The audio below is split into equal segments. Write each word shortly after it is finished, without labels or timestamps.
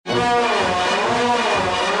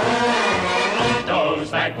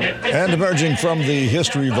And emerging from the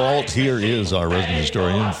history vault, here is our resident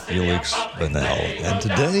historian, Feliks Banel. And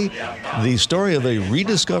today, the story of a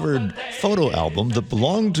rediscovered photo album that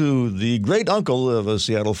belonged to the great uncle of a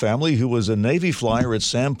Seattle family who was a Navy flyer at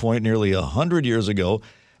Sandpoint nearly 100 years ago.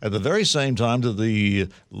 At the very same time that the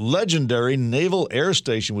legendary Naval Air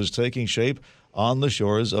Station was taking shape on the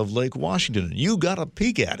shores of Lake Washington. You got a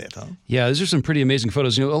peek at it, huh? Yeah, these are some pretty amazing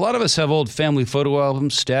photos. You know, a lot of us have old family photo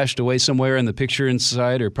albums stashed away somewhere, and the picture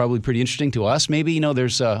inside are probably pretty interesting to us. Maybe, you know,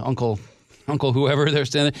 there's Uncle whoever they're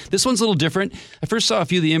standing. This one's a little different. I first saw a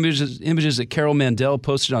few of the images that Carol Mandel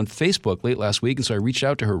posted on Facebook late last week, and so I reached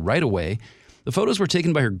out to her right away. The photos were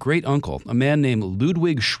taken by her great uncle, a man named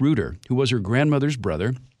Ludwig Schroeder, who was her grandmother's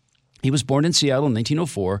brother. He was born in Seattle in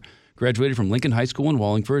 1904, graduated from Lincoln High School in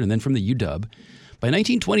Wallingford and then from the UW. By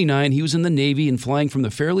 1929, he was in the Navy and flying from the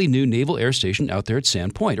fairly new Naval Air Station out there at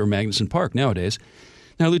Sandpoint, or Magnuson Park nowadays.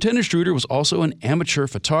 Now, Lieutenant Schroeder was also an amateur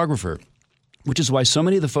photographer, which is why so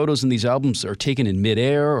many of the photos in these albums are taken in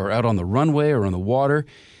midair or out on the runway or on the water.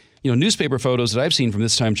 You know, newspaper photos that I've seen from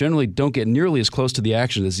this time generally don't get nearly as close to the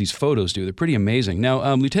action as these photos do. They're pretty amazing.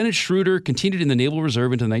 Now, Lieutenant Schroeder continued in the Naval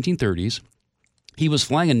Reserve into the 1930s. He was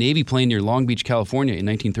flying a Navy plane near Long Beach, California in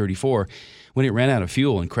 1934 when it ran out of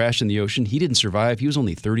fuel and crashed in the ocean. He didn't survive. He was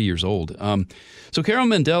only 30 years old. So Carol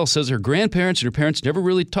Mandel says her grandparents and her parents never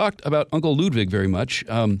really talked about Uncle Ludwig very much.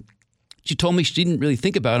 She told me she didn't really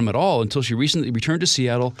think about him at all until she recently returned to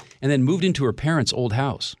Seattle and then moved into her parents' old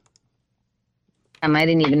house. I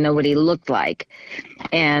didn't even know what he looked like.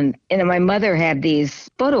 And my mother had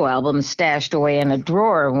these photo albums stashed away in a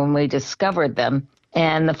drawer when we discovered them.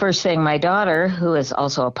 And the first thing my daughter, who is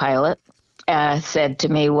also a pilot, said to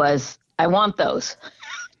me was, I want those.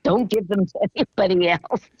 Don't give them to anybody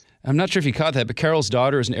else. I'm not sure if you caught that, but Carol's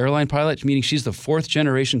daughter is an airline pilot, meaning she's the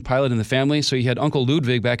fourth-generation pilot in the family. So you had Uncle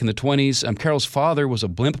Ludwig back in the 20s. Carol's father was a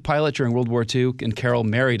blimp pilot during World War II, and Carol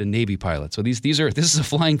married a Navy pilot. So this is a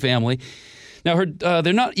flying family. Now,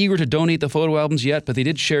 they're not eager to donate the photo albums yet, but they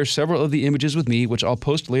did share several of the images with me, which I'll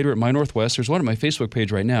post later at My Northwest. There's one on my Facebook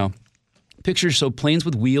page right now. Pictures show planes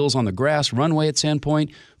with wheels on the grass runway at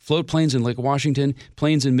Sandpoint, float planes in Lake Washington,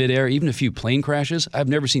 planes in midair, even a few plane crashes. I've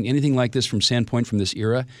never seen anything like this from Sandpoint from this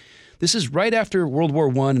era. This is right after World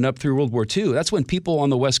War I and up through World War II. That's when people on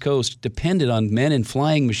the West Coast depended on men in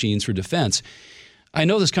flying machines for defense. I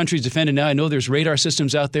know this country's defended now. I know there's radar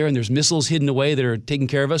systems out there and there's missiles hidden away that are taking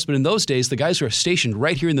care of us. But in those days, the guys were stationed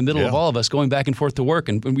right here in the middle of all of us going back and forth to work,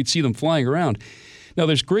 and we'd see them flying around. Now,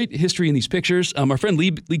 there's great history in these pictures. Our friend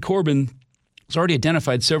Lee Corbin has already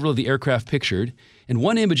identified several of the aircraft pictured, and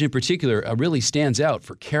one image in particular really stands out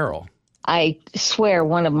for Carol. I swear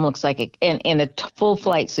one of them looks like in a full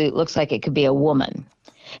flight suit, looks like it could be a woman.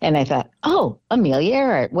 And I thought, oh, Amelia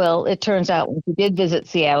Earhart. Well, it turns out when she did visit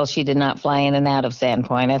Seattle, she did not fly in and out of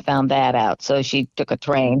Sandpoint. I found that out. So she took a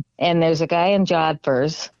train. And there's a guy in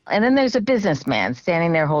jodhpurs. And then there's a businessman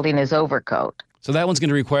standing there holding his overcoat. So that one's going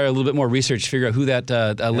to require a little bit more research to figure out who that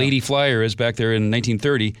lady flyer is back there in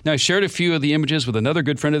 1930. Now, I shared a few of the images with another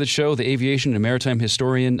good friend of the show, the aviation and maritime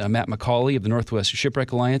historian Matt McCauley of the Northwest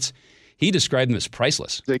Shipwreck Alliance. He described them as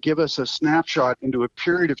priceless. They give us a snapshot into a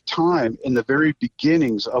period of time in the very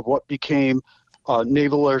beginnings of what became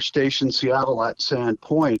Naval Air Station Seattle at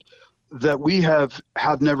Sandpoint that we have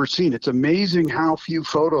never seen. It's amazing how few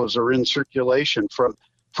photos are in circulation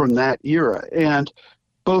from that era. And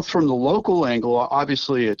both from the local angle,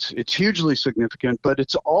 obviously it's hugely significant, but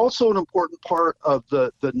it's also an important part of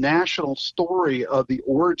the national story of the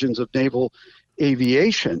origins of naval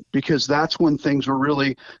aviation, because that's when things were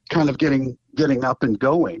really kind of getting up and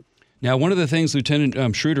going. Now, one of the things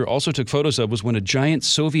Lieutenant Schroeder also took photos of was when a giant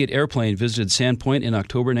Soviet airplane visited Sandpoint in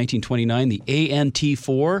October 1929, the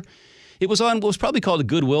ANT-4. It was probably called a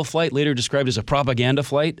goodwill flight, later described as a propaganda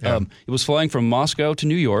flight. Yeah. It was flying from Moscow to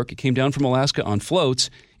New York. It came down from Alaska on floats.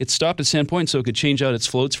 It stopped at Sandpoint so it could change out its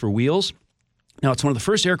floats for wheels. Now, it's one of the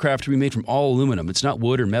first aircraft to be made from all aluminum. It's not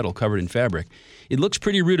wood or metal covered in fabric. It looks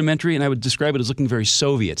pretty rudimentary, and I would describe it as looking very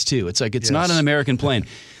Soviet, too. It's like it's not an American plane.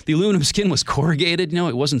 The aluminum skin was corrugated.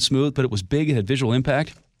 It wasn't smooth, but it was big. It had visual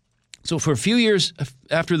impact. So for a few years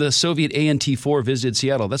after the Soviet ANT-4 visited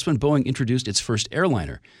Seattle, that's when Boeing introduced its first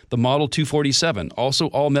airliner, the Model 247, also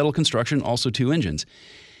all-metal construction, also two engines.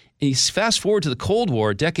 And you fast forward to the Cold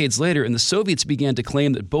War decades later, and the Soviets began to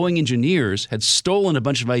claim that Boeing engineers had stolen a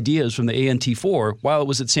bunch of ideas from the ANT-4 while it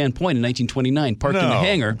was at Sandpoint in 1929, parked in the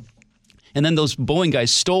hangar. And then those Boeing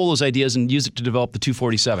guys stole those ideas and used it to develop the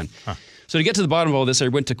 247. Huh. So to get to the bottom of all this, I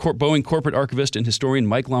went to Boeing corporate archivist and historian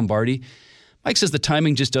Mike Lombardi. Mike says the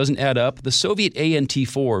timing just doesn't add up. The Soviet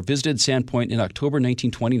ANT-4 visited Sandpoint in October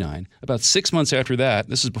 1929. About 6 months after that,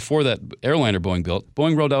 this is before that airliner Boeing built,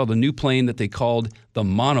 Boeing rolled out a new plane that they called the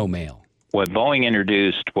monomail. What Boeing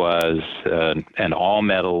introduced was an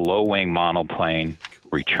all-metal, low-wing monoplane,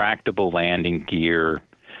 retractable landing gear,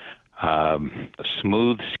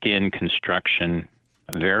 smooth skin construction,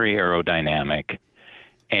 very aerodynamic,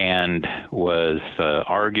 and was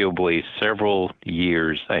arguably several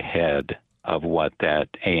years ahead of what that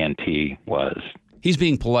ANT was. He's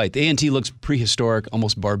being polite. The ANT looks prehistoric,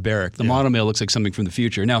 almost barbaric. The monomail looks like something from the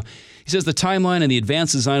future. Now, he says the timeline and the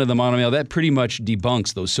advanced design of the monomail, that pretty much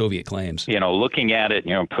debunks those Soviet claims. Looking at it,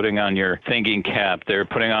 putting on your thinking cap there,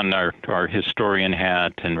 putting on our historian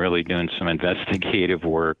hat and really doing some investigative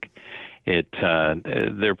work,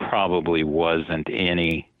 there probably wasn't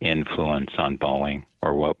any influence on Boeing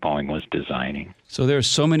or what Boeing was designing. So there's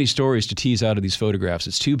so many stories to tease out of these photographs.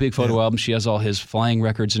 It's 2 big photo albums. She has all his flying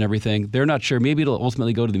records and everything. They're not sure. Maybe it'll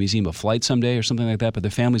ultimately go to the Museum of Flight someday or something like that, but the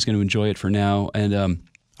family's going to enjoy it for now. And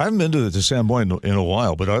I haven't been to Sandpoint in a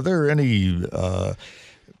while, but are there any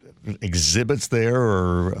exhibits there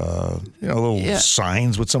or little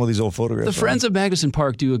signs with some of these old photographs? The Friends of Magnuson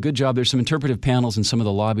Park do a good job. There's some interpretive panels in some of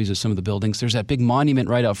the lobbies of some of the buildings. There's that big monument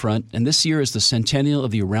right out front, and this year is the centennial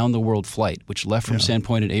of the Around the World flight, which left from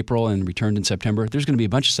Sandpoint in April and returned in September. There's going to be a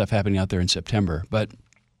bunch of stuff happening out there in September, but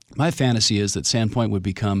my fantasy is that Sandpoint would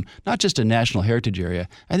become not just a national heritage area.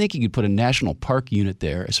 I think you could put a national park unit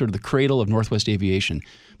there as sort of the cradle of Northwest aviation.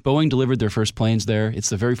 Boeing delivered their first planes there. It's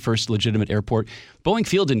the very first legitimate airport. Boeing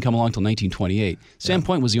Field didn't come along until 1928.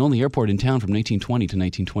 Sandpoint was the only airport in town from 1920 to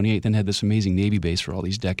 1928, then had this amazing Navy base for all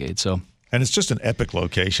these decades. So And it's just an epic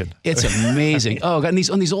location. It's amazing. Oh, God, and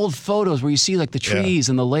on these old photos where you see like the trees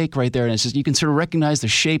and the lake right there, and it's just, you can sort of recognize the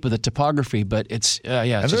shape of the topography, but it's and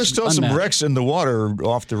there's still some wrecks in the water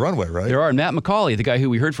off the runway, right? There are. And Matt McCauley, the guy who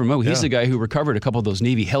we heard from, he's the guy who recovered a couple of those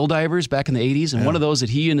Navy Helldivers back in the 80s, and one of those that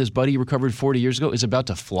he and his buddy recovered 40 years ago is about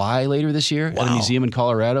to fly later this year at a museum in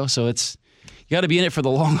Colorado. So it's you got to be in it for the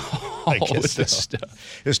long haul with this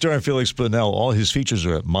stuff. Historian Feliks Banel, all his features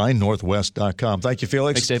are at mynorthwest.com. Thank you,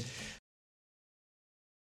 Felix. Thanks, Dave.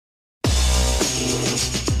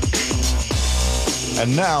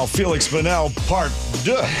 And now, Feliks Banel, part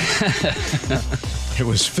 2. It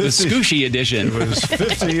was 50, the Scooshy edition. It was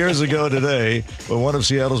 50 years ago today when one of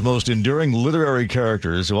Seattle's most enduring literary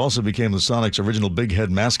characters, who also became the Sonics' original big head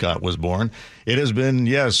mascot, was born. It has been,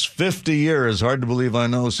 50 years, hard to believe, I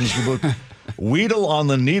know, since the book Wheedle on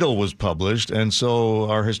the Needle was published. And so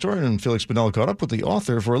our historian, Feliks Banel, caught up with the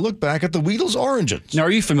author for a look back at the Wheedle's origins. Now,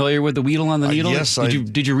 are you familiar with the Wheedle on the Needle? Yes.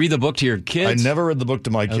 Did you read the book to your kids? I never read the book to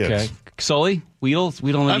my kids. Okay. Sully? Wheedle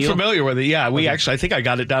on the Needle? I'm familiar with it, yeah. I think I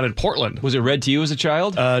got it down in Portland. Was it read to you as a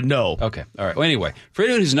child? No. Okay, all right. Well, anyway, for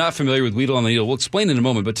anyone who's not familiar with Wheedle on the Needle, we'll explain in a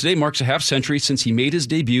moment, but today marks a half century since he made his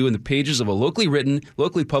debut in the pages of a locally written,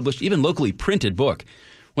 locally published, even locally printed book.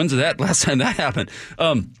 When's that? Last time that happened?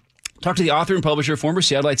 Talked to the author and publisher, former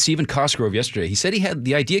Seattleite Stephen Cosgrove, yesterday. He said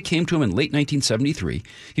the idea came to him in late 1973.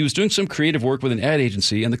 He was doing some creative work with an ad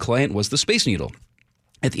agency, and the client was the Space Needle.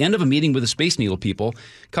 At the end of a meeting with the Space Needle people,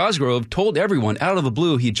 Cosgrove told everyone out of the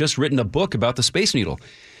blue he'd just written a book about the Space Needle.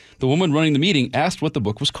 The woman running the meeting asked what the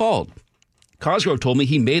book was called. Cosgrove told me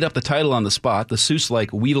he made up the title on the spot, the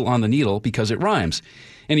Seuss-like Wheedle on the Needle, because it rhymes.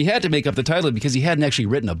 And he had to make up the title because he hadn't actually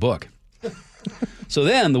written a book. So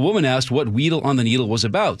then the woman asked what Wheedle on the Needle was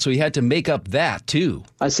about, so he had to make up that, too.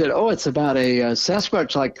 I said, it's about a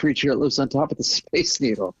Sasquatch-like creature that lives on top of the Space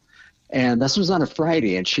Needle. And this was on a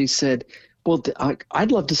Friday, and she said, well,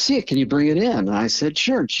 I'd love to see it. Can you bring it in? And I said,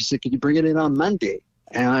 sure. And she said, can you bring it in on Monday?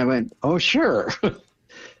 And I went, oh, sure.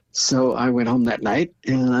 So I went home that night,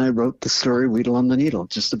 and I wrote the story Wheedle on the Needle,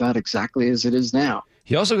 just about exactly as it is now.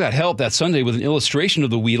 He also got help that Sunday with an illustration of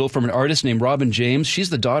the Wheedle from an artist named Robin James. She's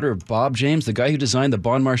the daughter of Bob James, the guy who designed the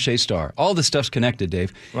Bon Marché star. All this stuff's connected,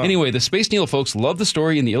 Dave. Wow. Anyway, the Space Needle folks loved the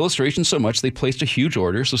story and the illustration so much they placed a huge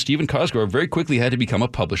order, so Stephen Cosgrove very quickly had to become a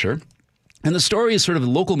publisher. And the story is sort of a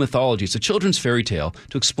local mythology. It's a children's fairy tale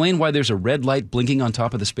to explain why there's a red light blinking on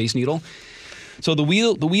top of the Space Needle. So the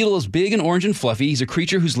Wheedle is big and orange and fluffy. He's a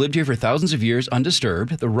creature who's lived here for thousands of years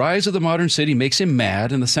undisturbed. The rise of the modern city makes him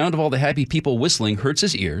mad, and the sound of all the happy people whistling hurts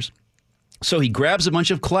his ears. So he grabs a bunch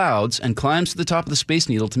of clouds and climbs to the top of the Space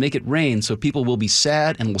Needle to make it rain so people will be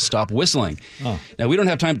sad and will stop whistling. Oh. Now, we don't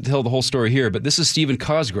have time to tell the whole story here, but this is Stephen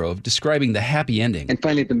Cosgrove describing the happy ending. And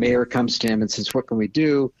finally, the mayor comes to him and says, what can we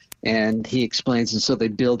do? And he explains, and so they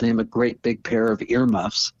build him a great big pair of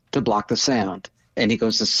earmuffs to block the sound. And he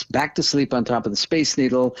goes back to sleep on top of the Space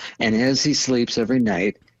Needle, and as he sleeps every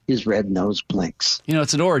night, his red nose blinks. You know,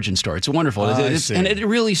 it's an origin story. It's wonderful. And it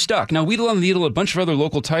really stuck. Now, Wheedle on the Needle, a bunch of other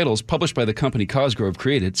local titles published by the company Cosgrove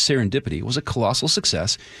created, Serendipity, was a colossal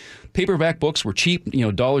success. Paperback books were cheap,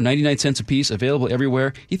 $1.99 a piece, available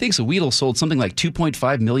everywhere. He thinks the Wheedle sold something like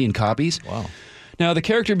 2.5 million copies. Wow. Now, the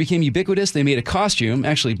character became ubiquitous. They made a costume.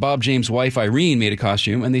 Actually, Bob James' wife, Irene, made a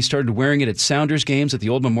costume, and they started wearing it at Sounders games at the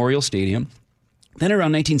old Memorial Stadium. Then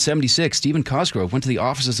around 1976, Stephen Cosgrove went to the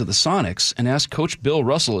offices of the Sonics and asked Coach Bill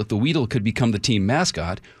Russell if the Wheedle could become the team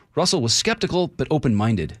mascot. Russell was skeptical but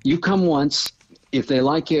open-minded. You come once. If they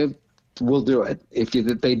like you, we'll do it. If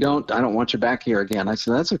they don't, I don't want you back here again. I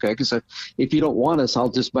said, that's okay, because if you don't want us, I'll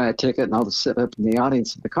just buy a ticket and I'll just sit up in the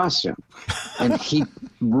audience in the costume. And he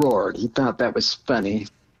roared. He thought that was funny.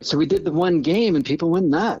 So we did the one game, and people went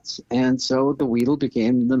nuts. And so the Wheedle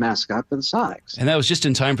became the mascot for the Sonics. And that was just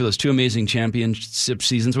in time for those two amazing championship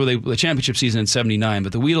seasons, the championship season in 79.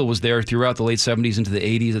 But the Wheedle was there throughout the late 70s into the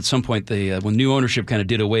 80s. At some point, when new ownership kind of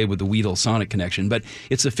did away with the Wheedle-Sonic connection. But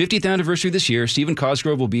it's the 50th anniversary this year. Stephen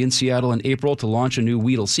Cosgrove will be in Seattle in April to launch a new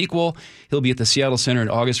Wheedle sequel. He'll be at the Seattle Center in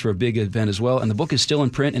August for a big event as well. And the book is still in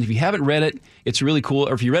print. And if you haven't read it, it's really cool.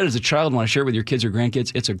 Or if you read it as a child and want to share it with your kids or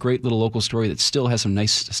grandkids, it's a great little local story that still has some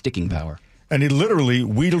nice sticking power. And he literally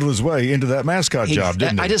wheedled his way into that mascot job,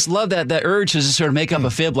 didn't he? I just love that urge to just sort of make up a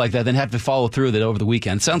fib like that, then have to follow through with it over the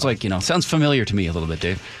weekend. Sounds like, sounds familiar to me a little bit,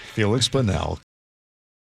 Dave. Feliks Banel.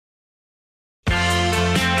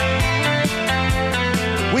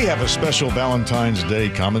 We have a special Valentine's Day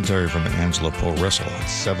commentary from Angela Poe Russell at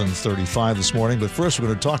 7:35 this morning. But first, we're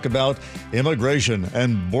going to talk about immigration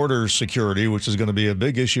and border security, which is going to be a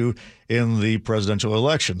big issue in the presidential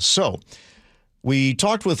election. So we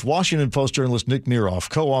talked with Washington Post journalist Nick Miroff,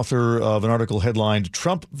 co-author of an article headlined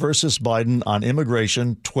Trump versus Biden on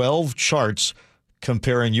Immigration, 12 Charts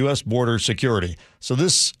Comparing U.S. Border Security. So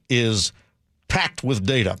this is packed with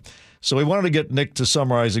data. So we wanted to get Nick to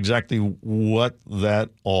summarize exactly what that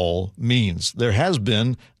all means. There has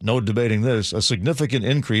been, no debating this, a significant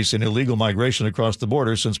increase in illegal migration across the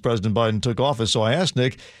border since President Biden took office. So I asked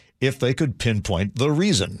Nick if they could pinpoint the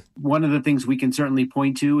reason. One of the things we can certainly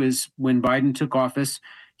point to is when Biden took office,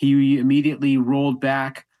 he immediately rolled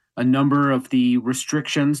back a number of the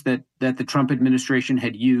restrictions that the Trump administration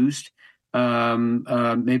had used.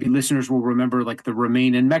 Maybe listeners will remember, like the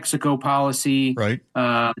Remain in Mexico policy. Right.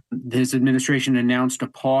 His administration announced a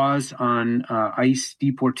pause on ICE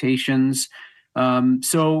deportations.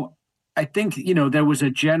 So I think, there was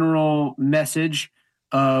a general message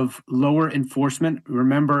of lower enforcement.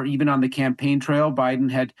 Remember, even on the campaign trail,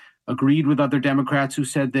 Biden had agreed with other Democrats who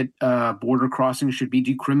said that border crossings should be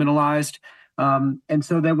decriminalized. And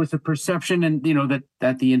so there was a perception, and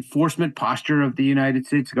that the enforcement posture of the United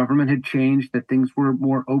States government had changed, that things were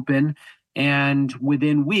more open. And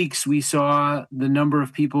within weeks, we saw the number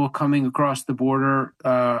of people coming across the border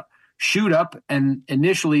shoot up. And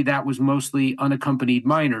initially, that was mostly unaccompanied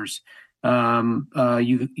minors. You'll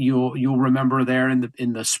remember there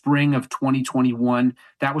in the spring of 2021,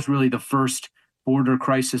 that was really the first border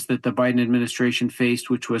crisis that the Biden administration faced,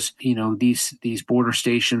 which was, these border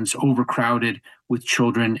stations overcrowded with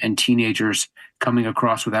children and teenagers coming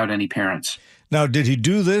across without any parents. Now, did he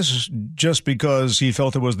do this just because he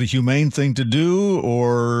felt it was the humane thing to do,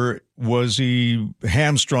 or was he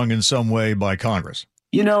hamstrung in some way by Congress?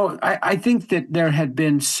 I think that there had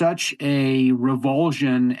been such a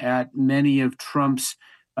revulsion at many of Trump's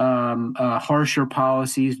harsher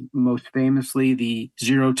policies, most famously the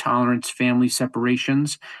zero tolerance family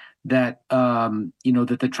separations that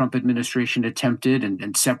the Trump administration attempted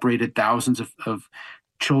and separated thousands of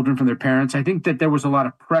children from their parents. I think that there was a lot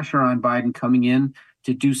of pressure on Biden coming in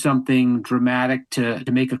to do something dramatic to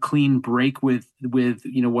make a clean break with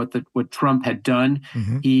what Trump had done.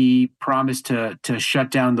 Mm-hmm. He promised to shut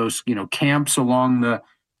down those camps along the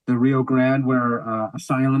Rio Grande where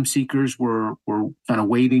asylum seekers were kind of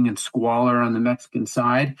waiting in squalor on the Mexican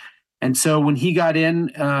side. And so when he got in,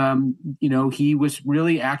 he was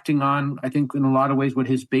really acting on, I think, in a lot of ways, what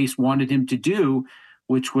his base wanted him to do,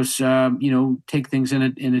 which was, take things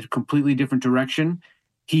in a completely different direction.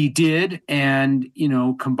 He did, and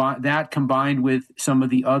combined with some of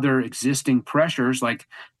the other existing pressures, like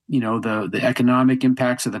the economic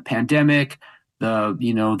impacts of the pandemic,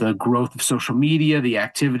 the growth of social media, the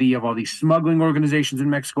activity of all these smuggling organizations in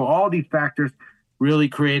Mexico, all these factors really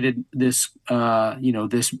created this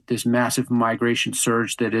this massive migration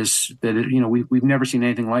surge we've never seen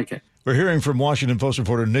anything like it. We're hearing from Washington Post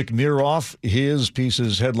reporter Nick Miroff. His piece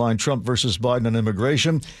is headlined Trump versus Biden on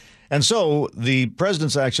immigration. And so the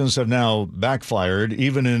president's actions have now backfired,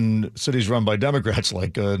 even in cities run by Democrats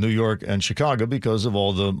like New York and Chicago, because of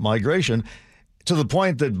all the migration. to the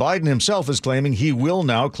point that Biden himself is claiming he will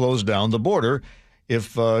now close down the border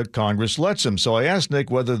if Congress lets him. So I asked Nick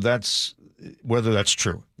whether that's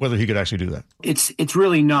true, whether he could actually do that. It's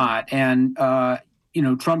really not. And,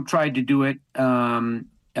 Trump tried to do it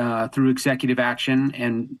through executive action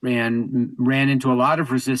and ran into a lot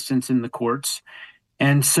of resistance in the courts.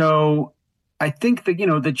 And so I think that,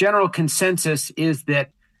 the general consensus is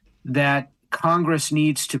that Congress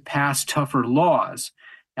needs to pass tougher laws.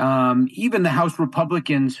 Even the House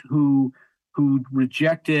Republicans who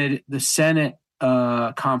rejected the Senate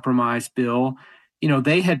compromise bill,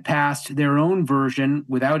 they had passed their own version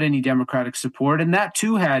without any Democratic support. And that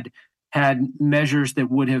too had measures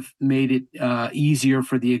that would have made it easier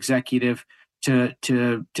for the executive to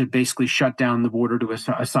basically shut down the border to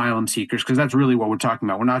asylum seekers, because that's really what we're talking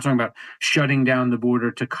about. We're not talking about shutting down the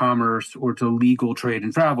border to commerce or to legal trade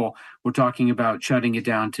and travel. We're talking about shutting it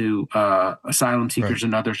down to asylum seekers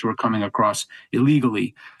and others who are coming across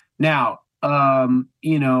illegally. Now,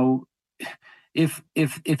 if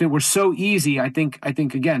it were so easy, I think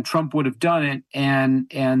again Trump would have done it,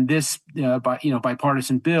 and this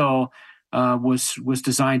bipartisan bill was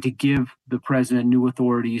designed to give the president new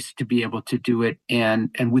authorities to be able to do it and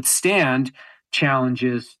withstand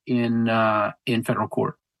challenges in federal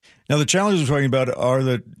court. Now, the challenges we're talking about are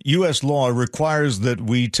that U.S. law requires that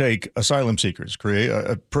we take asylum seekers,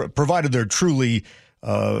 provided they're truly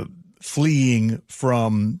fleeing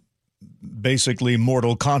from basically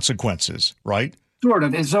mortal consequences, right? Sort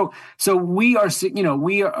of. And so we are,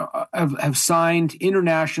 have signed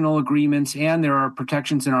international agreements, and there are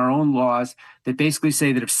protections in our own laws that basically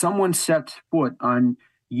say that if someone sets foot on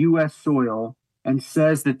U.S. soil and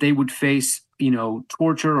says that they would face,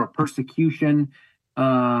 torture or persecution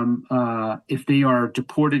if they are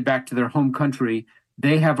deported back to their home country,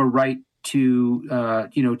 they have a right to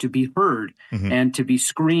be heard and to be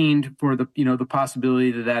screened for the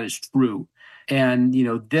possibility that is true. And,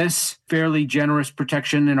 this fairly generous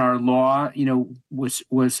protection in our law,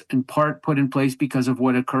 was in part put in place because of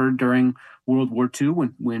what occurred during World War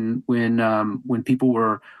II when people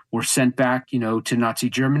were sent back, to Nazi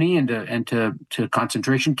Germany and to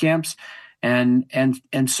concentration camps. And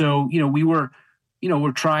so,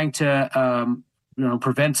 we're trying to,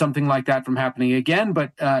 prevent something like that from happening again.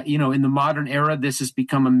 But, in the modern era, this has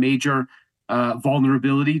become a major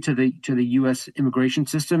vulnerability to the U.S. immigration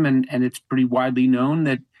system. And it's pretty widely known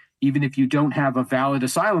that even if you don't have a valid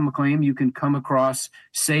asylum claim, you can come across,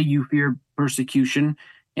 say you fear persecution,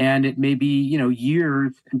 and it may be,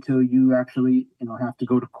 years until you actually, have to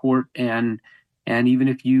go to court. And even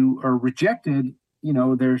if you are rejected,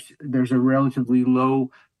 there's a relatively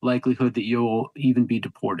low likelihood that you'll even be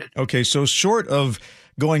deported. Okay, so short of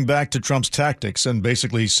going back to Trump's tactics and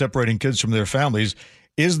basically separating kids from their families,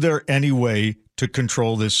 is there any way to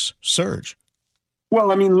control this surge?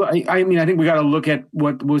 Well, I think we got to look at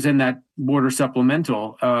what was in that border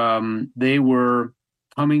supplemental. They were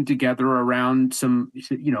coming together around some,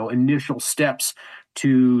 initial steps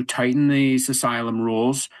to tighten these asylum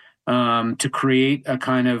rules, to create a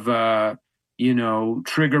kind of,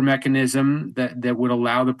 trigger mechanism that would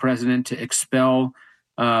allow the president to expel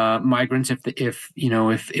migrants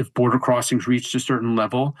if border crossings reached a certain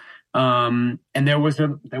level. And there was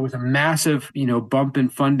a massive, bump in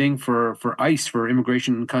funding for ICE, for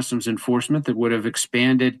Immigration and Customs Enforcement, that would have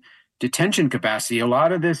expanded detention capacity. A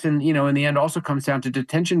lot of this, in the end, also comes down to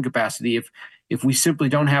detention capacity. If we simply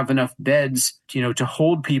don't have enough beds, to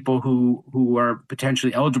hold people who are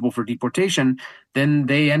potentially eligible for deportation, then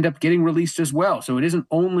they end up getting released as well. So it isn't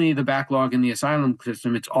only the backlog in the asylum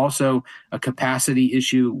system; it's also a capacity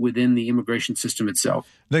issue within the immigration system itself.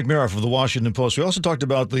 Nick Miroff of the Washington Post. We also talked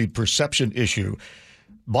about the perception issue.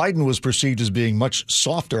 Biden was perceived as being much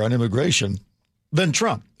softer on immigration than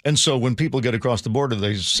Trump. And so when people get across the border,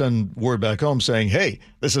 they send word back home saying, hey,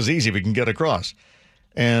 this is easy, we can get across.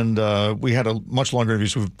 And we had a much longer interview.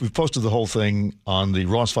 So we've posted the whole thing on the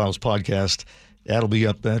Ross Files podcast. That'll be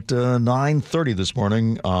up at 9:30 this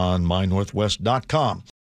morning on mynorthwest.com.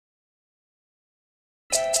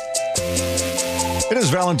 It is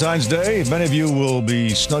Valentine's Day. Many of you will be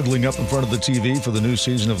snuggling up in front of the TV for the new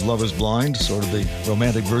season of Love is Blind, sort of the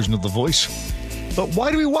romantic version of The Voice. But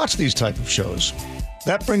why do we watch these type of shows?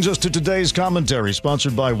 That brings us to today's commentary,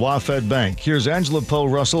 sponsored by WaFd Bank. Here's Angela Poe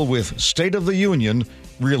Russell with State of the Union,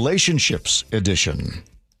 Relationships Edition.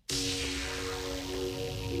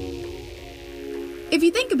 If you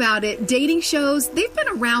think about it, dating shows, they've been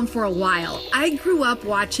around for a while. I grew up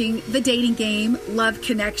watching The Dating Game, Love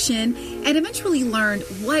Connection, and eventually learned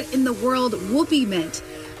what in the world whoopee meant.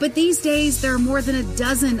 But these days, there are more than a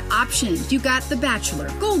dozen options. You got The Bachelor,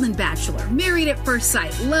 Golden Bachelor, Married at First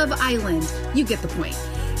Sight, Love Island. You get the point.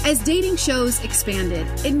 As dating shows expanded,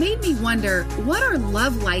 it made me wonder what our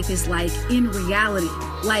love life is like in reality,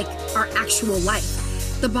 like our actual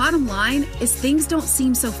life. The bottom line is things don't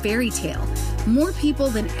seem so fairy tale. More people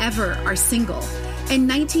than ever are single. In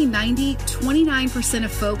 1990, 29%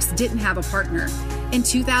 of folks didn't have a partner. In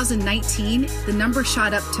 2019, the number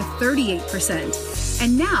shot up to 38%.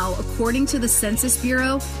 And now, according to the Census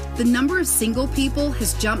Bureau, the number of single people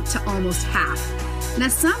has jumped to almost half. Now,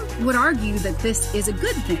 some would argue that this is a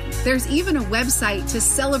good thing. There's even a website to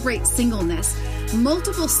celebrate singleness.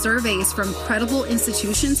 Multiple surveys from credible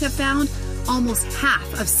institutions have found almost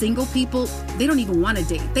half of single people, they don't even want to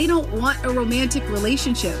date. They don't want a romantic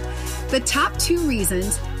relationship. The top 2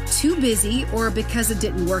 reasons, too busy or because it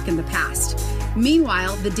didn't work in the past.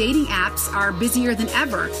 Meanwhile, the dating apps are busier than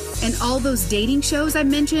ever, and all those dating shows I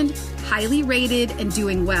mentioned, highly rated and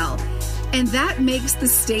doing well. And that makes the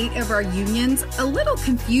state of our unions a little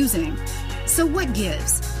confusing. So what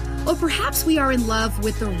gives? Or perhaps we are in love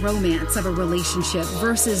with the romance of a relationship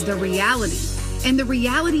versus the reality. And the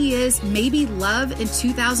reality is maybe love in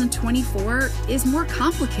 2024 is more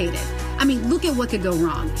complicated. I mean, look at what could go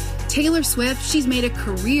wrong. Taylor Swift, she's made a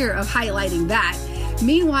career of highlighting that.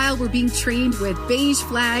 Meanwhile, we're being trained with beige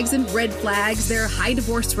flags and red flags. There are high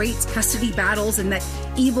divorce rates, custody battles, and that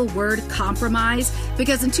evil word compromise,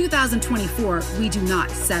 because in 2024, we do not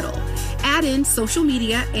settle. Add in social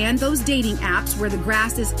media and those dating apps where the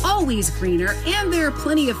grass is always greener and there are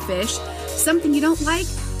plenty of fish. Something you don't like?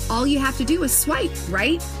 All you have to do is swipe,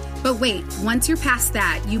 right? But wait, once you're past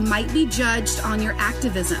that, you might be judged on your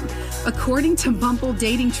activism. According to Bumble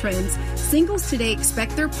Dating Trends, singles today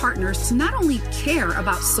expect their partners to not only care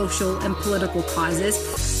about social and political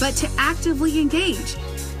causes, but to actively engage.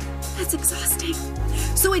 That's exhausting.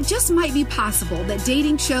 So it just might be possible that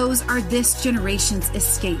dating shows are this generation's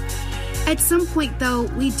escape. At some point, though,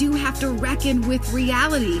 we do have to reckon with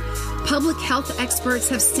reality. Public health experts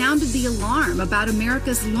have sounded the alarm about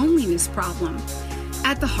America's loneliness problem.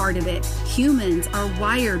 At the heart of it, humans are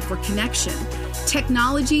wired for connection.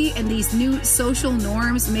 Technology and these new social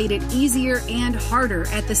norms made it easier and harder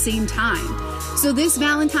at the same time. So this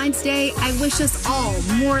Valentine's Day, I wish us all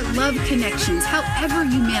more love connections, however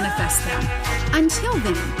you manifest them. Until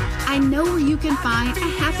then, I know where you can find a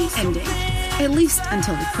happy ending, at least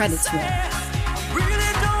until the credits roll.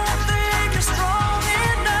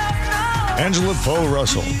 Angela Poe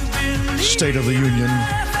Russell, State of the Union,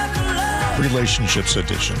 Relationships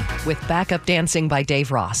Edition. With backup dancing by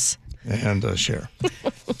Dave Ross. And Cher.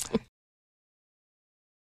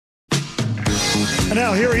 And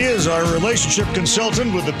now here he is, our relationship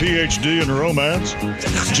consultant with a PhD in romance,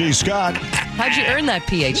 G. Scott. How'd you earn that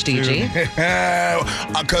PhD, G?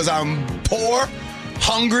 Because I'm poor,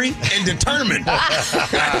 hungry, and determined.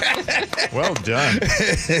 Well done.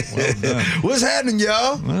 Well done. What's happening,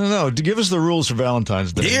 y'all? I don't know. Give us the rules for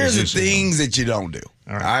Valentine's Day. Here's the things that you don't do.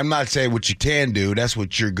 Right. I'm not saying what you can do. That's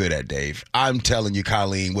what you're good at, Dave. I'm telling you,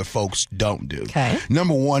 Colleen, what folks don't do. Okay.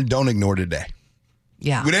 Number 1, don't ignore the day.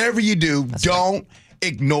 Yeah. Whatever you do, don't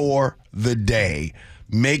ignore the day.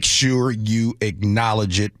 Make sure you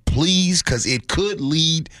acknowledge it, please, because it could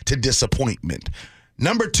lead to disappointment.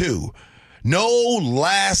 Number 2, no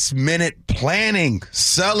last-minute planning.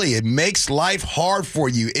 Sully, it makes life hard for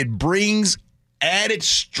you. It brings added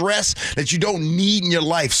stress that you don't need in your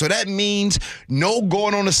life. So that means no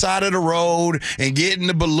going on the side of the road and getting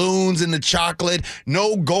the balloons and the chocolate.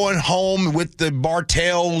 No going home with the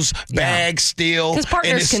Bartell's bag still. Because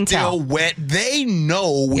partners and it's can still tell. wet. They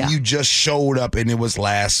know when you just showed up and it was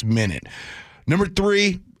last minute. Number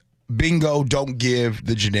 3, bingo, don't give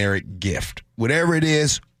the generic gift. Whatever it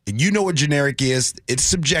is, and you know what generic is. It's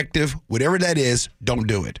subjective. Whatever that is, don't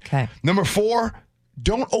do it. Okay. Number 4,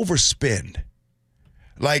 don't overspend.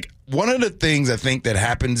 Like, one of the things I think that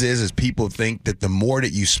happens is people think that the more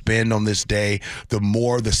that you spend on this day, the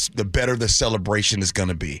better the celebration is going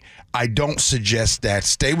to be. I don't suggest that.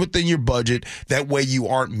 Stay within your budget. That way you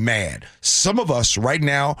aren't mad. Some of us right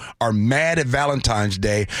now are mad at Valentine's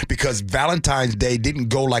Day because Valentine's Day didn't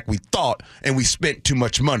go like we thought and we spent too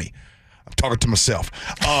much money. I'm talking to myself.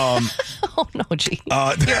 Oh, no, gee. You're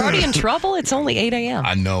already in trouble? It's only 8 a.m.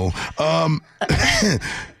 I know.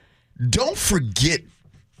 Don't forget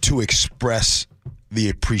to express the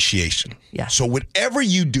appreciation. Yeah. So whatever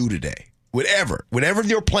you do today, whatever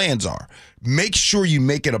your plans are, make sure you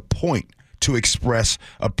make it a point to express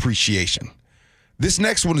appreciation. This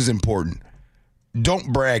next one is important.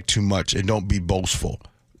 Don't brag too much and don't be boastful.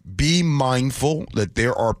 Be mindful that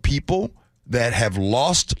there are people that have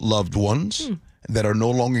lost loved ones that are no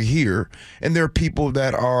longer here, and there are people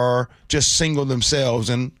that are just single themselves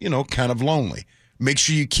and, kind of lonely. Make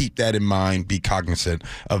sure you keep that in mind. Be cognizant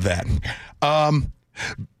of that.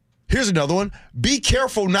 Here's another one. Be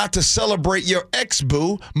careful not to celebrate your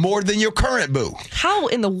ex-boo more than your current boo. How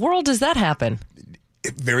in the world does that happen?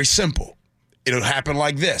 Very simple. It'll happen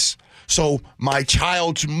like this. So my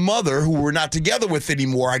child's mother, who we're not together with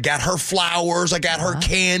anymore, I got her flowers, I got her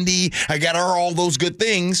candy, I got her all those good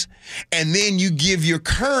things. And then you give your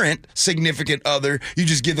current significant other, you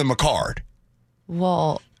just give them a card.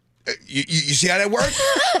 Well, you see how that works?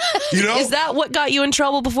 Is that what got you in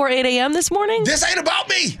trouble before 8 a.m. this morning? This ain't about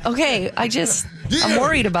me. Okay, I'm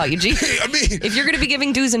worried about you, G. If you're going to be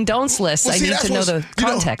giving do's and don'ts lists, I need to know the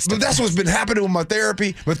context. But that's what's been happening with my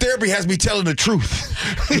therapy. My therapy has me telling the truth.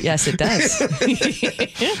 Yes, it does.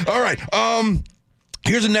 All right.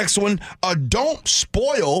 Here's the next one. Don't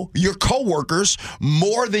spoil your coworkers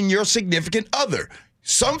more than your significant other.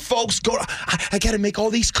 Some folks go, I got to make all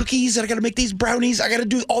these cookies, and I got to make these brownies, I got to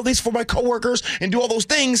do all this for my coworkers and do all those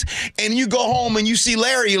things. And you go home and you see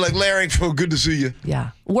Larry, you're like, Larry, good to see you. Yeah.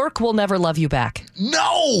 Work will never love you back.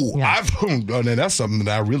 No. Yeah. That's something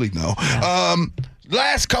that I really know. Yeah.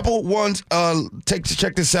 Last couple ones,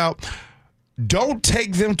 check this out. Don't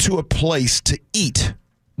take them to a place to eat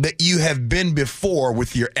that you have been before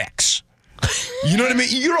with your ex. You know what I mean?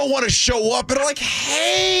 You don't want to show up and like,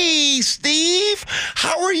 hey, Steve,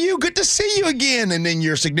 how are you? Good to see you again. And then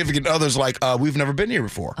your significant other's like, we've never been here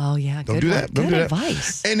before. Oh, yeah. Don't do that. Don't do that.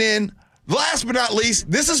 Advice. And then last but not least,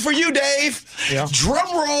 this is for you, Dave. Yeah.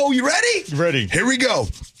 Drum roll. You ready? Ready. Here we go.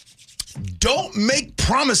 Don't make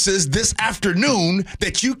promises this afternoon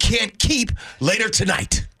that you can't keep later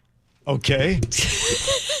tonight. Okay.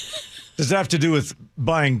 Does that have to do with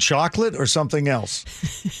buying chocolate or something else?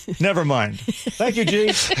 Never mind. Thank you,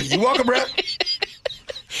 G. You're welcome, Brett.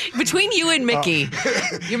 Between you and Mickey,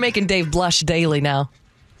 you're making Dave blush daily now.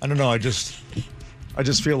 I don't know. I just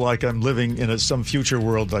feel like I'm living in some future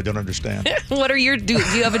world I don't understand. What are your do?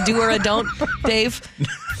 Do you have a do or a don't, Dave?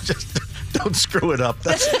 Just don't screw it up.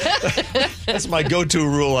 That's my go-to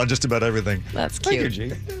rule on just about everything. That's cute. Thank you,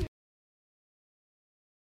 G.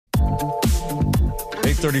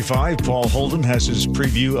 8:35, Paul Holden has his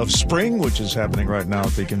preview of spring, which is happening right now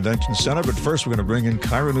at the Convention Center. But first, we're going to bring in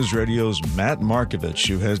Cairo News Radio's Matt Markovich,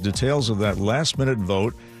 who has details of that last-minute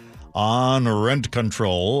vote on rent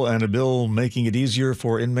control and a bill making it easier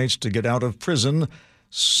for inmates to get out of prison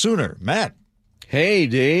sooner. Matt. Hey,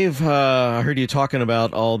 Dave. I heard you talking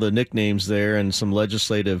about all the nicknames there and some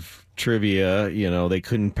legislative trivia. They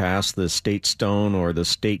couldn't pass the state stone or the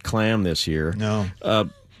state clam this year. No.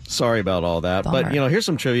 Sorry about all that. Bummer. But, here's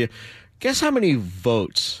some trivia. Guess how many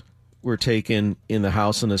votes were taken in the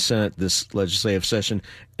House and the Senate this legislative session,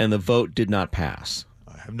 and the vote did not pass?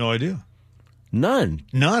 I have no idea. None.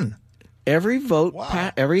 Every vote,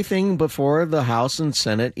 everything before the House and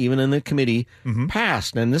Senate, even in the committee,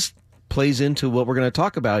 passed. And this plays into what we're going to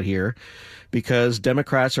talk about here, because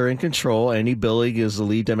Democrats are in control. Andy Billig is the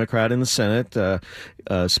lead Democrat in the Senate.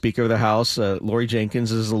 Speaker of the House, Lori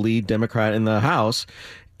Jenkins, is the lead Democrat in the House.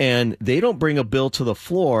 And they don't bring a bill to the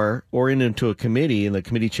floor or into a committee, and the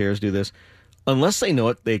committee chairs do this, unless they know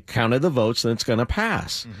it, they counted the votes, and it's going to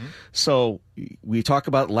pass. So we talk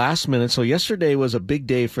about last minute. So yesterday was a big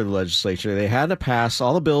day for the legislature. They had to pass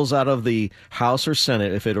all the bills out of the House or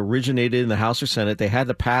Senate. If it originated in the House or Senate, they had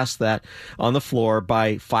to pass that on the floor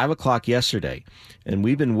by 5 o'clock yesterday. And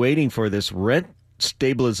we've been waiting for this rent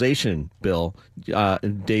stabilization bill.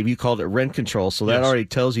 Dave, you called it rent control, so that already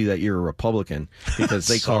tells you that you're a Republican, because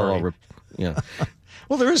they call it all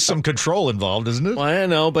Well, there is some control involved, isn't it? Well, I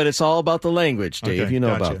know, but it's all about the language, Dave. Okay, you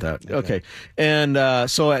know gotcha. about that. Okay. And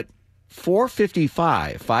so at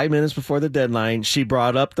 4:55, 5 minutes before the deadline, she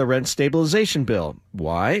brought up the rent stabilization bill.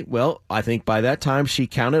 Why? Well, I think by that time she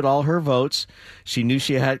counted all her votes. She knew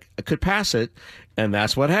she could pass it, and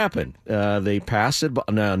that's what happened. They passed it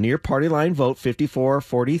on a near party line vote,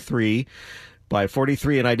 54-43. By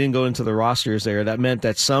 43, and I didn't go into the rosters there. That meant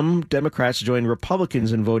that some Democrats joined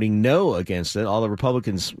Republicans in voting no against it. All the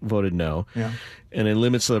Republicans voted no. Yeah. And it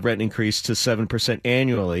limits the rent increase to 7%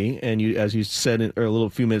 annually. And as you said a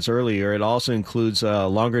few minutes earlier, it also includes a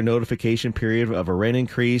longer notification period of a rent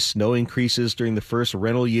increase, no increases during the first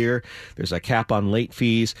rental year. There's a cap on late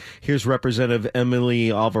fees. Here's Representative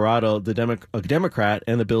Emily Alvarado, a Democrat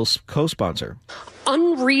and the bill's co-sponsor.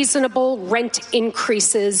 Unreasonable rent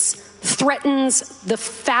increases threatens the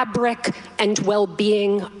fabric and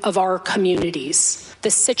well-being of our communities. The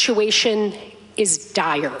situation is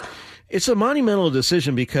dire. It's a monumental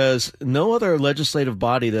decision because no other legislative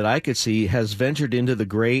body that I could see has ventured into the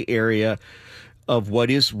gray area of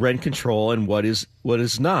what is rent control and what is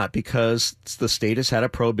not, because the state has had a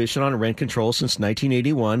prohibition on rent control since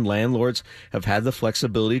 1981. Landlords have had the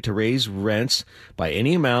flexibility to raise rents by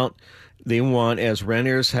any amount they want, as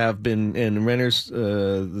renters have been, and renters,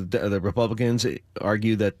 the Republicans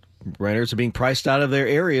argue that renters are being priced out of their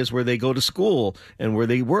areas where they go to school and where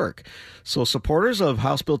they work. So supporters of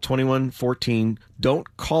House Bill 2114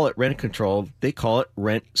 don't call it rent control. They call it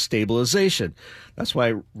rent stabilization. That's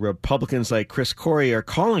why Republicans like Chris Corey are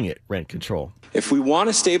calling it rent control. If we want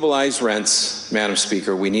to stabilize rents, Madam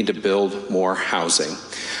Speaker, we need to build more housing.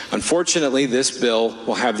 Unfortunately, this bill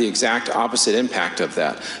will have the exact opposite impact of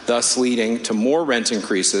that, thus leading to more rent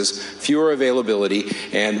increases, fewer availability,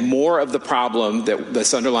 and more of the problem that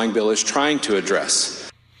this underlying bill is trying to address.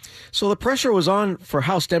 So the pressure was on for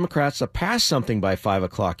House Democrats to pass something by 5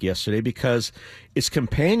 o'clock yesterday because its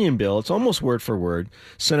companion bill, it's almost word for word,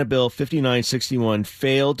 Senate Bill 5961,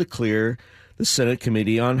 failed to clear the Senate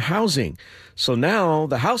Committee on Housing. So now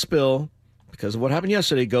the House bill, because of what happened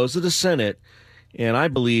yesterday, goes to the Senate, and I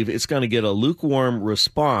believe it's going to get a lukewarm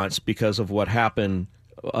response because of what happened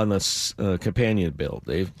on this companion bill,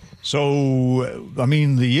 Dave. So, I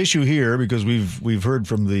mean, the issue here, because we've heard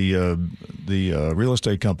from the real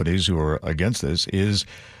estate companies who are against this, is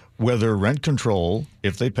whether rent control,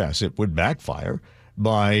 if they pass it, would backfire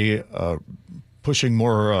by pushing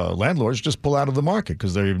more landlords just pull out of the market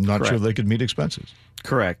because they're not sure they could meet expenses.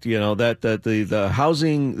 Correct. You know, that the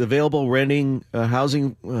housing, the available renting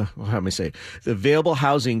housing, how am I say, the available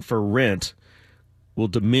housing for rent will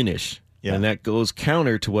diminish. Yeah. And that goes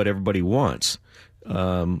counter to what everybody wants.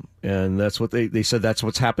 And that's what they said. That's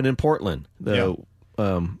what's happened in Portland. So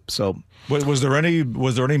was there any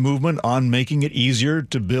movement on making it easier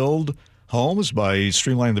to build homes by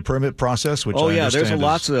streamlining the permit process? Which there's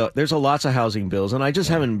lots of housing bills, and I just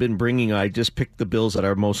haven't been bringing. I just picked the bills that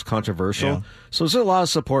are most controversial. Yeah. So there's a lot of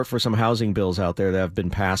support for some housing bills out there that have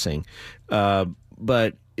been passing,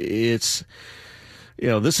 but it's. You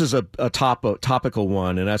know, this is a topical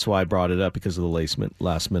one, and that's why I brought it up because of the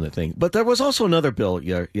last minute thing. But there was also another bill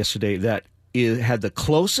yesterday that had the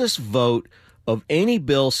closest vote of any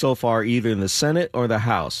bill so far, either in the Senate or the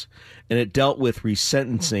House, and it dealt with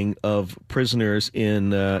resentencing of prisoners in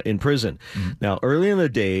prison. Mm-hmm. Now, earlier in the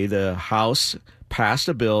day, the House passed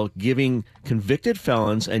a bill giving convicted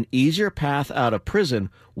felons an easier path out of prison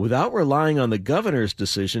without relying on the governor's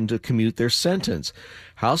decision to commute their sentence.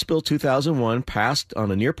 House Bill 2001 passed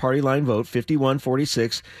on a near party line vote,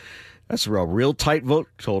 51-46. That's a real tight vote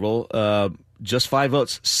total. Just 5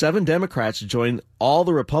 votes. 7 Democrats joined all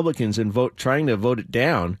the Republicans in trying to vote it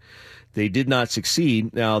down. They did not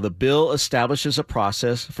succeed. Now, the bill establishes a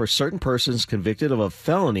process for certain persons convicted of a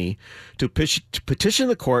felony to petition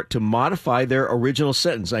the court to modify their original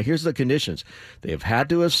sentence. Now, here's the conditions. They have had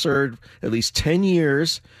to have served at least 10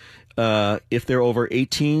 years if they're over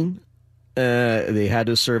 18. They had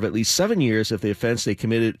to serve at least 7 years if the offense they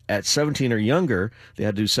committed at 17 or younger. They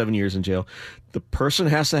had to do 7 years in jail. The person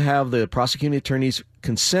has to have the prosecuting attorney's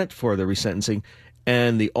consent for the resentencing.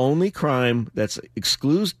 And the only crime that's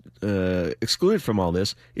excluded from all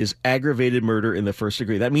this is aggravated murder in the first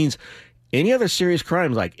degree. That means any other serious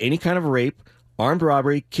crimes like any kind of rape, armed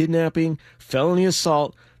robbery, kidnapping, felony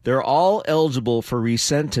assault, they're all eligible for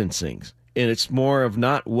resentencing. And it's more of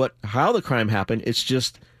not how the crime happened. It's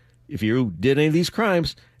just if you did any of these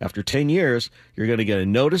crimes, after 10 years, you're going to get a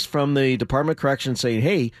notice from the Department of Corrections saying,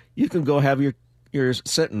 hey, you can go have your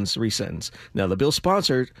sentence resentenced. Now, the bill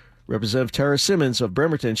sponsored Representative Tara Simmons of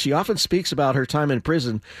Bremerton, she often speaks about her time in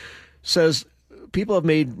prison, says people have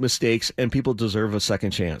made mistakes and people deserve a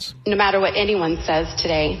second chance. No matter what anyone says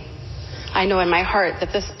today, I know in my heart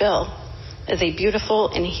that this bill is a beautiful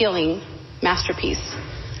and healing masterpiece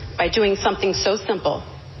by doing something so simple,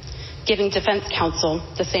 giving defense counsel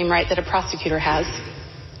the same right that a prosecutor has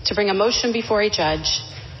to bring a motion before a judge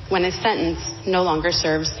when a sentence no longer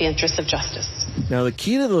serves the interests of justice. Now, the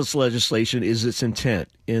key to this legislation is its intent,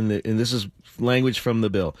 and this is language from the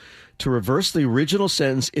bill, to reverse the original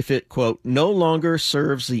sentence if it, quote, no longer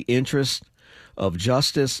serves the interest of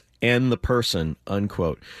justice and the person,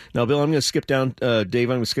 unquote. Now, Bill, I'm going to skip down, Dave,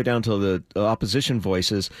 I'm going to skip down to the opposition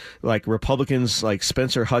voices, like Republicans like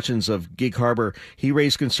Spencer Hutchins of Gig Harbor. He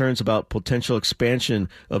raised concerns about potential expansion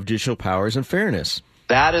of judicial powers and fairness.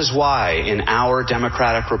 That is why in our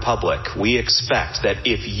democratic republic, we expect that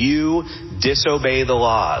if you disobey the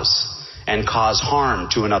laws and cause harm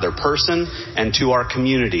to another person and to our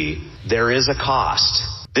community, there is a cost.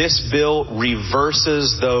 This bill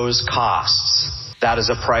reverses those costs. That is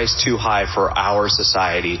a price too high for our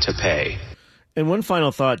society to pay. And one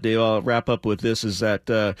final thought, Dave, I'll wrap up with this, is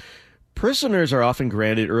that Prisoners are often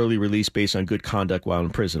granted early release based on good conduct while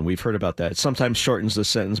in prison. We've heard about that. It sometimes shortens the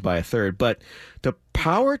sentence by a third, but the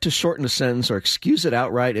power to shorten a sentence or excuse it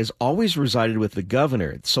outright has always resided with the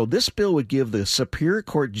governor. So this bill would give the Superior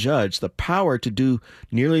Court judge the power to do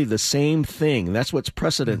nearly the same thing. That's what's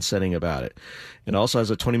precedent-setting about it. It also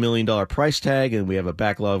has a $20 million price tag, and we have a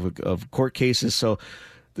backlog of court cases. So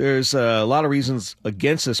there's a lot of reasons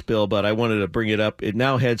against this bill, but I wanted to bring it up. It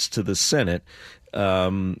now heads to the Senate.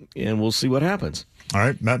 And we'll see what happens. All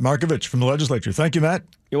right, Matt Markovich from the legislature. Thank you, Matt.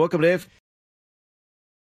 You're welcome, Dave.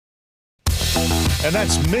 And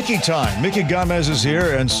that's Micki time. Micki Gamez is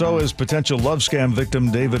here, and so is potential love scam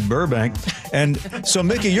victim David Burbank. And so,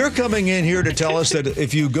 Micki, you're coming in here to tell us that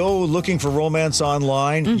if you go looking for romance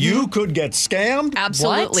online, you could get scammed?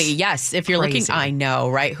 Absolutely, What? yes. If you're Crazy. looking, I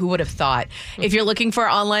know, right? Who would have thought? If you're looking for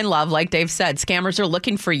online love, like Dave said, scammers are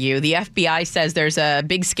looking for you. The FBI says there's a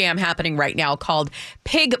big scam happening right now called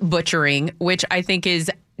pig butchering, which I think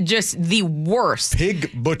is just the worst. Pig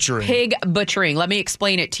butchering. Pig butchering. Let me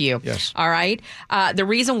explain it to you. Yes. All right. The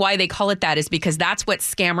reason why they call it that is because that's what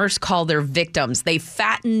scammers call their victims. They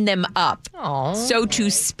fatten them up, so to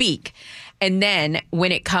speak. And then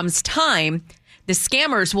when it comes time, the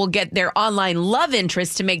scammers will get their online love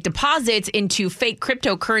interest to make deposits into fake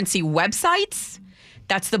cryptocurrency websites.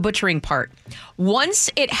 That's the butchering part. Once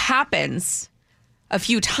it happens a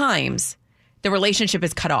few times, the relationship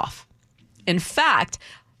is cut off. In fact,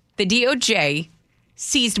 the DOJ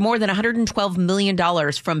seized more than $112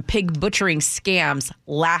 million from pig butchering scams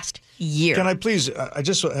last year. Can I please, I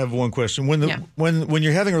just have one question. When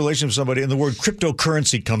you're having a relationship with somebody and the word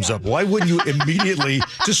cryptocurrency comes up, why wouldn't you immediately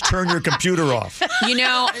just turn your computer off? You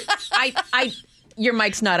know, your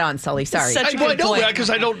mic's not on, Sully. Sorry. I know that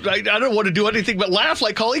because I don't want to do anything but laugh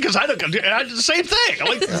like Colleen because I do the same thing.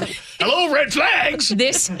 I'm like, hello, red flags.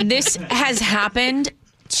 This has happened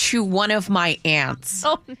to one of my aunts.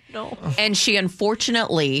 Oh, no. And she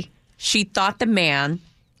thought the man,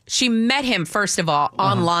 she met him, first of all,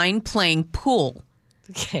 online playing pool.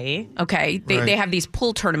 Okay. They have these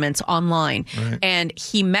pool tournaments online. Right. And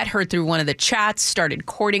he met her through one of the chats, started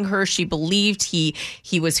courting her. She believed he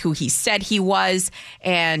was who he said he was.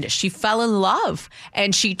 And she fell in love.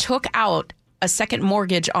 And she took out a second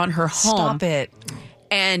mortgage on her home. Stop it.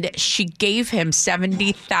 And she gave him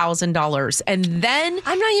 $70,000. And then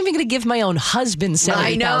I'm not even going to give my own husband $70,000.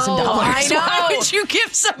 I know. Why would you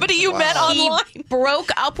give somebody you met online? He broke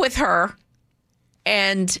up with her,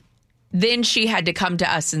 and then she had to come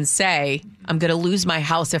to us and say, I'm going to lose my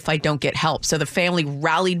house if I don't get help. So the family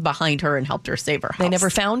rallied behind her and helped her save her house. They never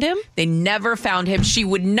found him? They never found him. She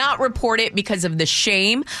would not report it because of the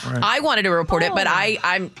shame. Right. I wanted to report it, but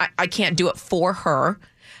I can't do it for her.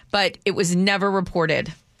 But it was never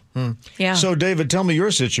reported. Yeah. So, David, tell me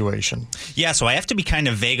your situation. Yeah, so I have to be kind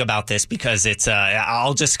of vague about this because it's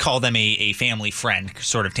I'll just call them a family friend,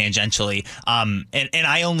 sort of tangentially. And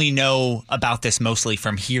I only know about this mostly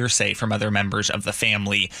from hearsay from other members of the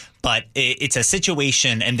family. But it's a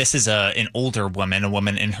situation, and this is an older woman, a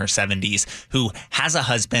woman in her 70s, who has a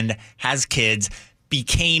husband, has kids,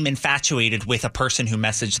 became infatuated with a person who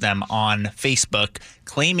messaged them on Facebook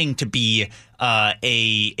claiming to be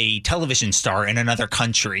a television star in another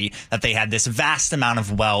country, that they had this vast amount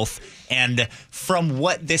of wealth. And from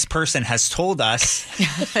what this person has told us,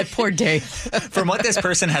 poor Dave, from what this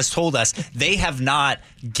person has told us, they have not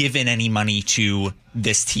given any money to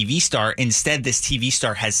this TV star. Instead, this TV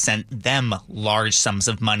star has sent them large sums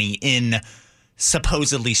of money in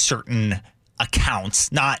supposedly certain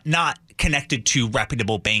accounts, not connected to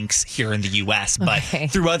reputable banks here in the U.S., but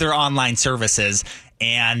through other online services.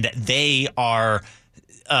 And they are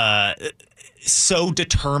so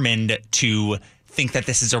determined to think that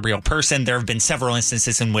this is a real person. There have been several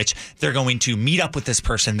instances in which they're going to meet up with this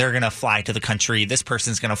person. They're going to fly to the country. This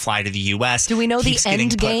person's going to fly to the U.S. Do we know the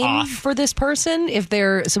end game for this person if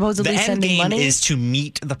they're supposedly sending money? The end game is to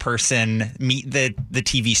meet the person, meet the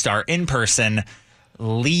TV star in person,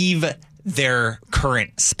 leave their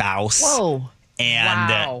current spouse. Whoa.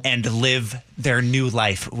 And live their new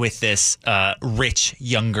life with this rich,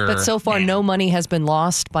 younger But so far, man. no money has been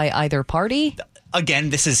lost by either party? Again,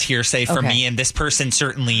 this is hearsay from me, and this person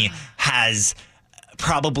certainly has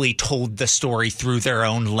probably told the story through their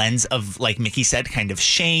own lens of, like Micki said, kind of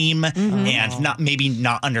shame and maybe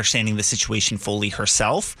not understanding the situation fully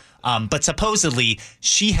herself. But supposedly,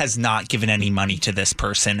 she has not given any money to this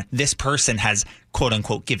person. This person has, quote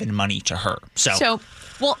unquote, given money to her.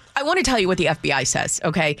 Well, I want to tell you what the FBI says,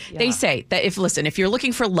 okay? Yeah. They say that if you're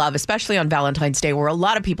looking for love, especially on Valentine's Day where a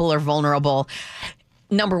lot of people are vulnerable,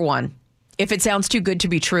 number one, if it sounds too good to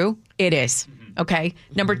be true, It is. Okay.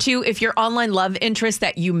 Number 2, if your online love interest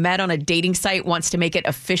that you met on a dating site wants to make it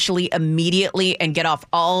officially immediately and get off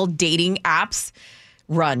all dating apps,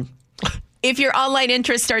 run. If your online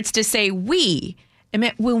interest starts to say we,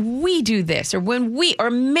 and when we do this, or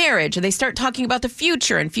marriage, or they start talking about the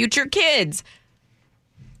future and future kids,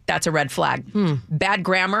 that's a red flag. Bad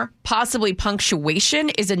grammar, possibly punctuation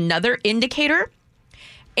is another indicator.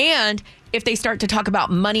 And if they start to talk about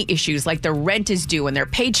money issues like their rent is due and their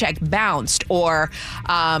paycheck bounced, or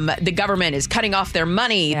the government is cutting off their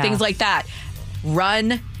money, things like that,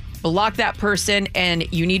 run, block that person, and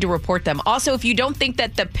you need to report them. Also, if you don't think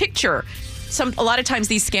that the picture, a lot of times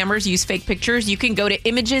these scammers use fake pictures, you can go to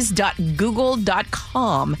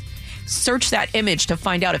images.google.com, search that image to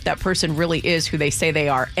find out if that person really is who they say they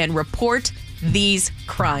are, and report these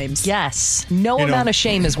crimes. Yes. No amount of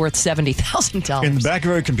shame is worth $70,000. In the back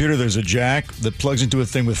of our computer, there's a jack that plugs into a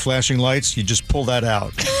thing with flashing lights. You just pull that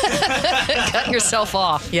out. Cut yourself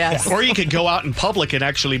off. Yes. Or you could go out in public and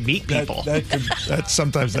actually meet people.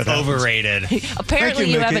 Sometimes that happens. Overrated.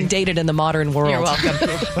 Apparently you haven't dated in the modern world. You're welcome.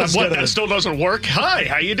 What, that still doesn't work? Hi,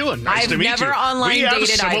 how you doing? Nice to meet you. I've never online dated We have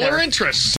similar either. interests.